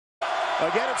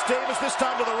Again, it's Davis, this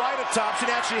time to the right of Thompson.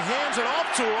 Actually hands it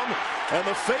off to him, and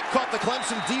the fake caught the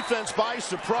Clemson defense by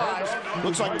surprise.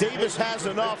 Looks like Davis has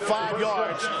enough, 5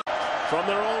 yards from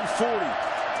their own 40.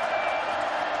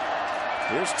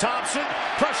 Here's Thompson,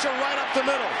 pressure right up the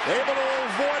middle. Able to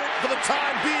avoid it for the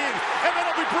time being, and then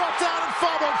it'll be brought down and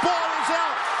fumbled. Ball is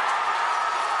out.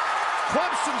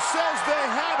 Clemson says they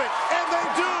have it, and they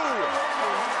do.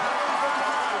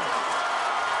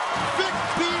 Vic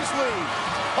Beasley,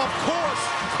 of course,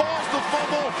 caused the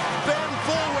fumble. Van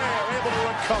Fulware able to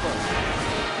recover.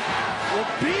 Well,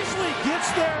 Beasley gets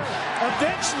there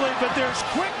eventually, but there's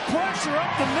quick pressure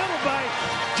up the middle by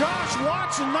Josh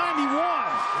Watson, 91.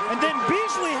 And then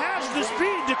Beasley has the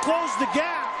speed to close the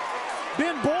gap.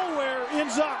 Ben Fulware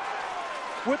ends up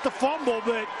with the fumble,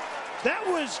 but that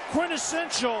was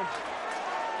quintessential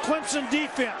Clemson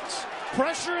defense.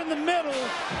 Pressure in the middle.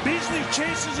 Beasley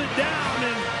chases it down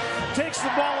and takes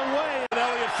the ball away.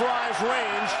 Elliott Fry's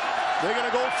range. They're going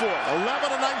to go for it.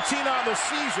 11-19 on the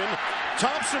season.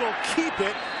 Thompson will keep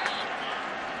it.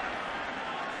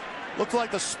 Looks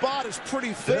like the spot is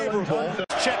pretty favorable.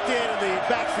 Checked in the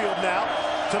backfield now.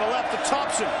 To the left of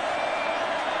Thompson.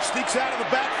 Sneaks out of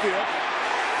the backfield.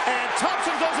 And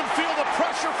Thompson doesn't feel the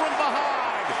pressure from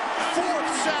behind. 4th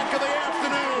sack of the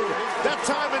afternoon. That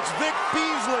time it's Vic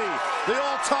Beasley, the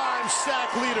all-time sack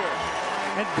leader.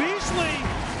 And Beasley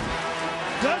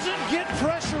doesn't get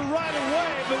pressure right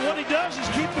away, but what he does is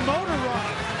keep the motor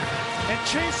running and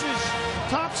chases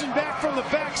Thompson back from the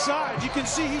backside. You can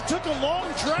see he took a long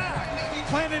track,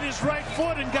 planted his right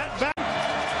foot, and got back.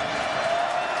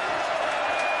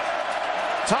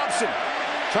 Thompson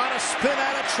trying to spin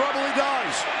out of trouble. He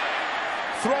does.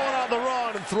 Throwing on the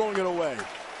run and throwing it away.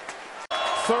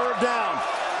 3rd down.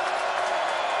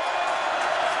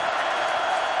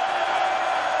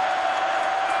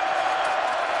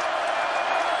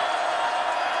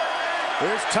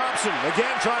 Here's Thompson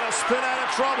again trying to spin out of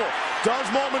trouble. Does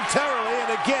momentarily,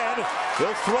 and again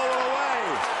he'll throw it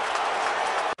away.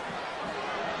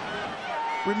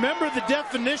 Remember the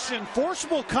definition: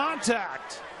 forcible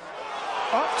contact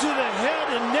up to the head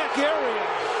and neck area.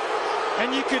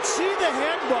 And you could see the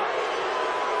headbutt.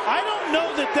 I don't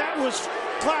know that that was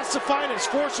classified as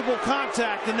forcible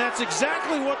contact, and that's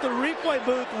exactly what the replay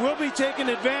booth will be taking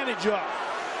advantage of.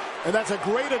 And that's a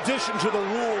great addition to the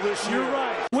rule this year. You're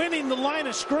right. Winning the line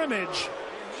of scrimmage,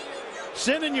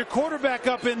 sending your quarterback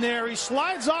up in there. He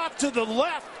slides off to the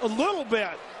left a little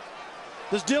bit.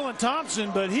 This Dylan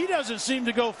Thompson, but he doesn't seem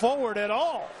to go forward at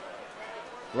all.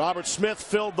 Robert Smith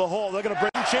filled the hole. They're going to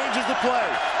bring changes the play.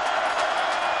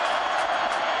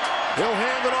 He'll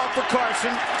hand it off for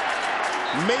Carson.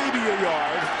 Maybe a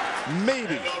yard.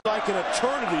 Maybe. Like an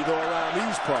eternity, though, around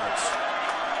these parts.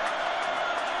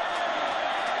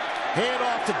 Hand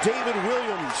off to David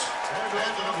Williams.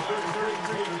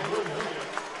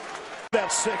 That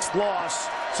 6th loss.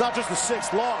 It's not just the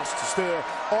 6th loss. It's their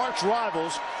arch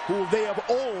rivals who they have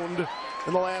owned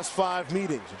in the last 5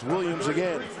 meetings. It's Williams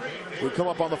again. We come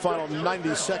up on the final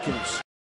 90 seconds.